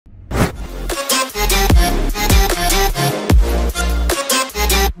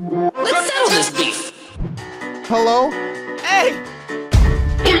Hello? Hey!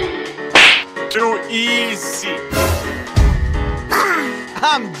 Too easy.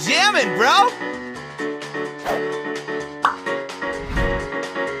 I'm jamming, bro.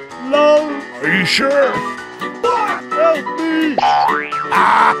 Hello? Are you sure? Help me!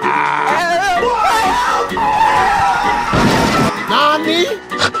 Nani?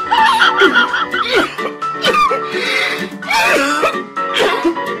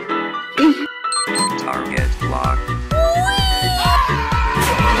 Target locked.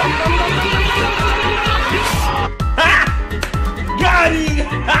 Got him!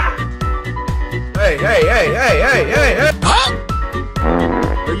 Hey! Huh?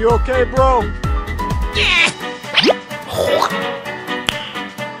 Are you okay, bro?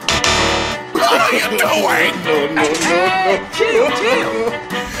 What are you doing? No. Chill.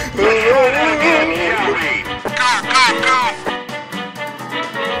 Go.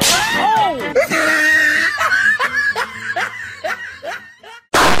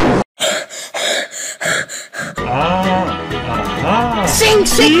 Sing!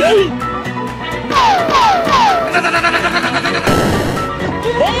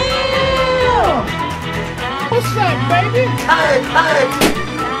 What's up, baby? Hey!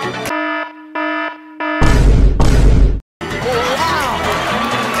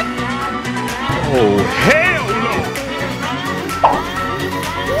 Oh, hell no!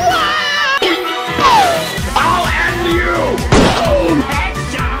 I'll end you! Boom!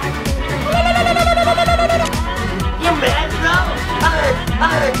 Headshot! You mad, bro?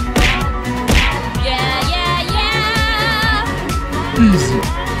 Hey! Yeah. Easy.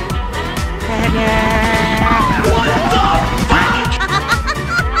 What the fuck?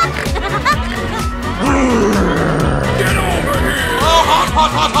 Get over here! Oh, hot!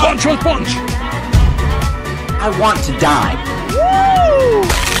 Punch! I want to die. Woo!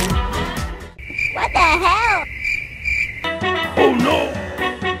 What the hell? Oh no!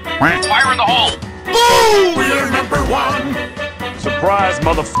 Fire in the hole. Boom! We're number one! Surprise,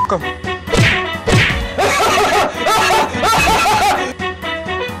 motherfucker!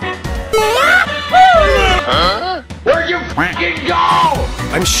 Huh? Where'd you fucking go?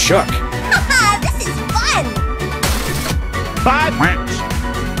 I'm shook. This is fun! 5 points.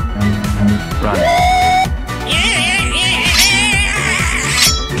 Run.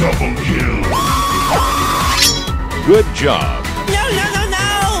 Double kill. Good job. No!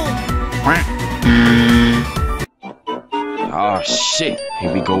 Oh shit,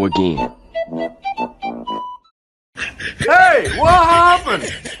 here we go again. Hey, what happened?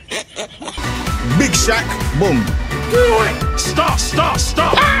 Big Shack, boom. Do it! Stop!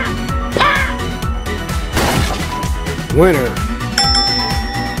 Winner.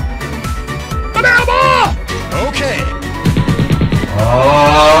 Banana! Okay.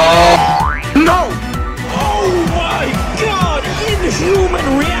 No! Oh my god! Inhuman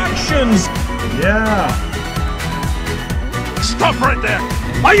reactions! Yeah. Stop right there!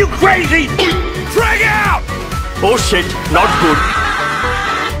 Are you crazy? Drag out! Bullshit, not good.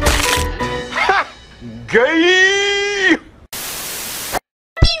 Gay!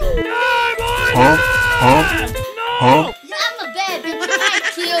 No! Huh? Yeah, I'm a bad bitch. You might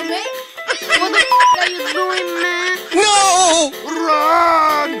kill me. What the f are you doing, man? No!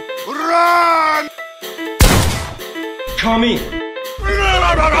 Run! Tommy!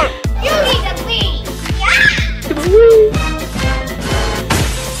 You need to leave. Yeah!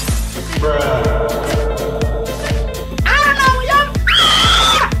 I don't know.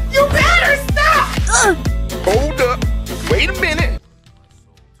 You better stop. Hold up. Wait a minute.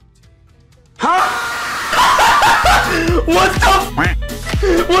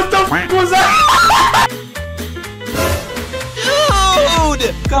 What the f was that? Dude!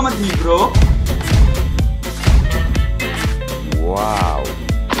 Come at me, bro. Wow.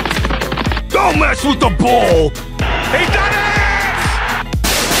 Don't mess with the ball! He done it!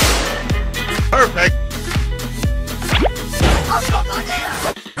 Perfect.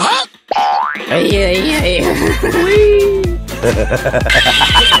 Huh?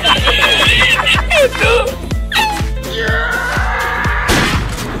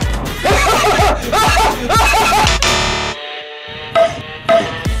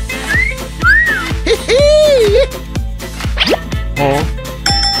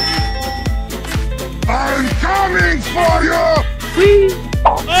 I'm coming for you!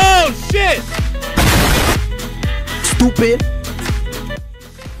 Oh shit! Stupid.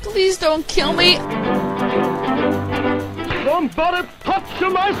 Please don't kill me. Somebody touch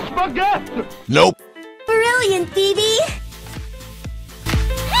my spaghetti! Nope. Brilliant, Phoebe.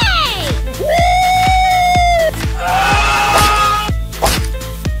 Hey!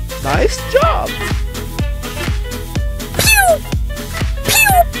 Nice job!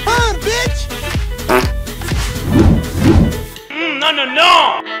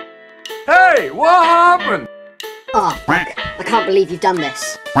 no! Hey, what happened? Oh, fuck. I can't believe you've done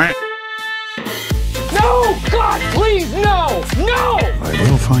this. No! God, please, no! No! I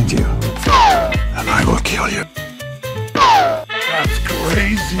will find you, and I will kill you. That's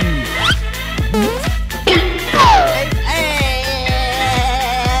crazy.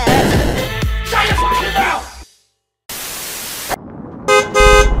 Shut your fucking mouth!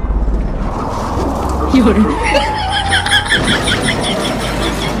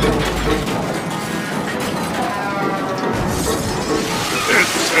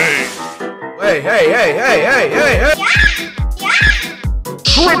 Insane. Hey!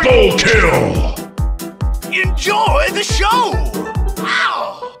 Triple kill. Enjoy the show!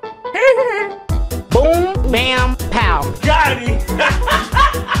 Ow! Boom, bam, pow. Got me!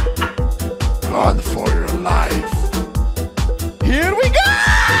 Run for your life. Here we go!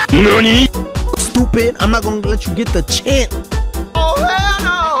 Nani? Stupid, I'm not gonna let you get the chance. Oh, hell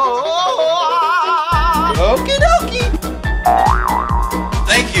no! Okie dokie!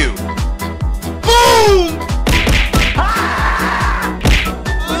 Thank you. Boom!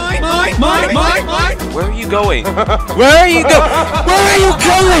 Mine. Where are you going? Where are you going? Where are you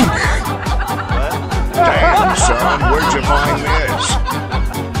going? Damn, son, where'd you find this?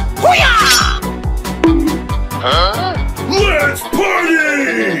 Huh? Let's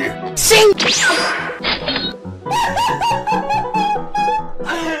party! Sing!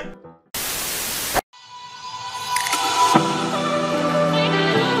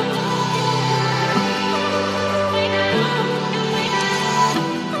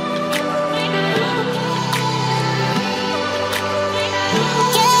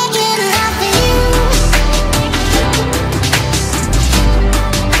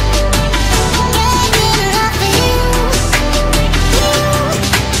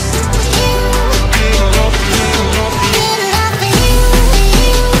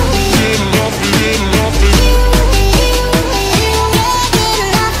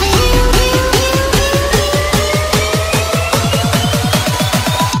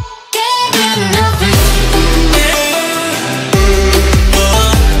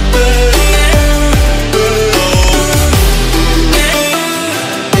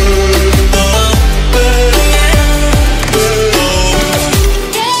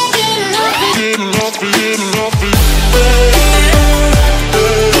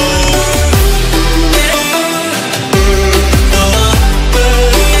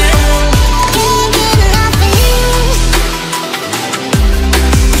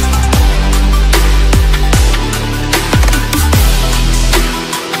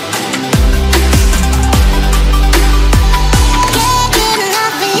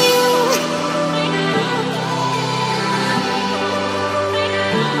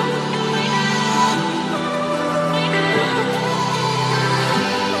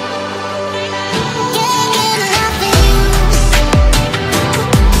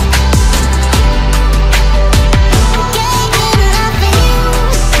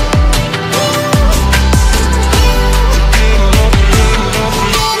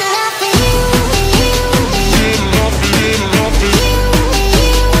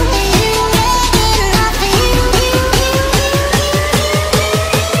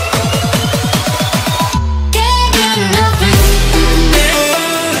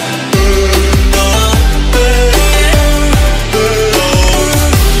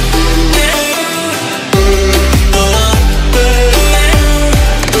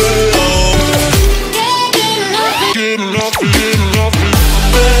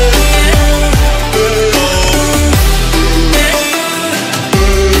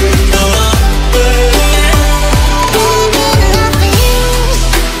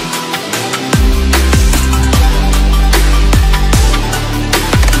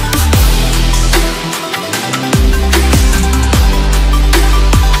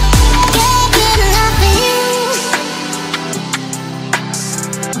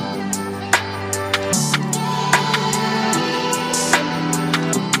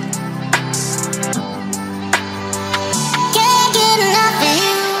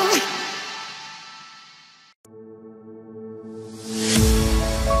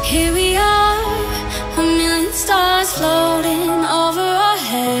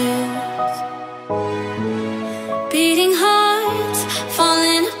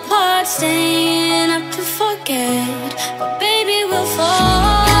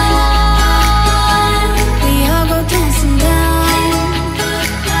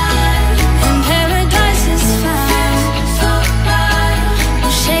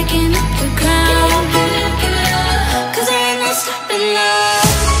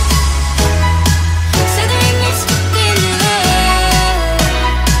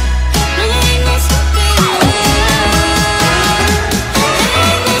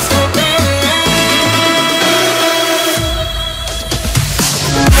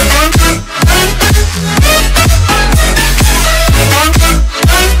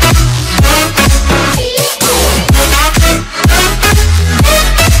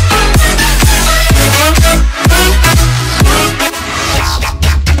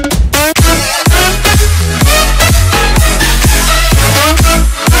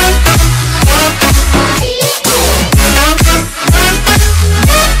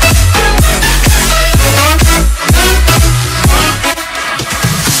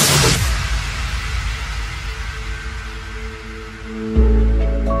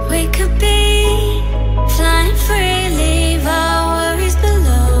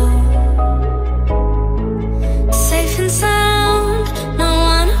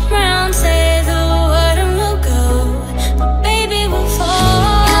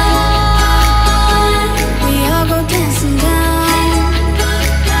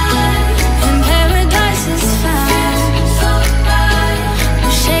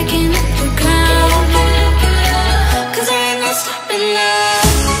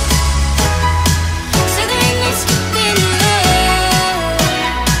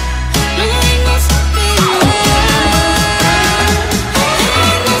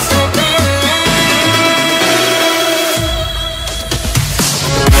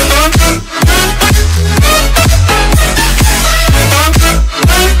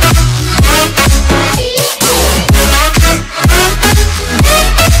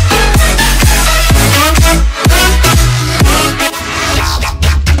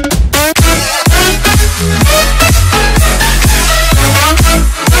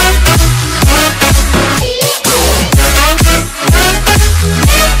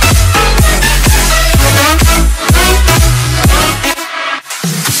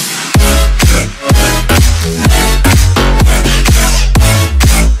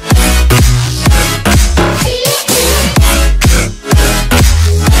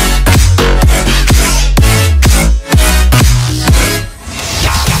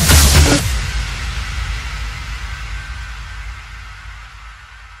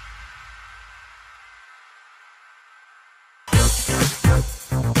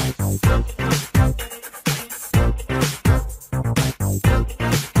 Bye.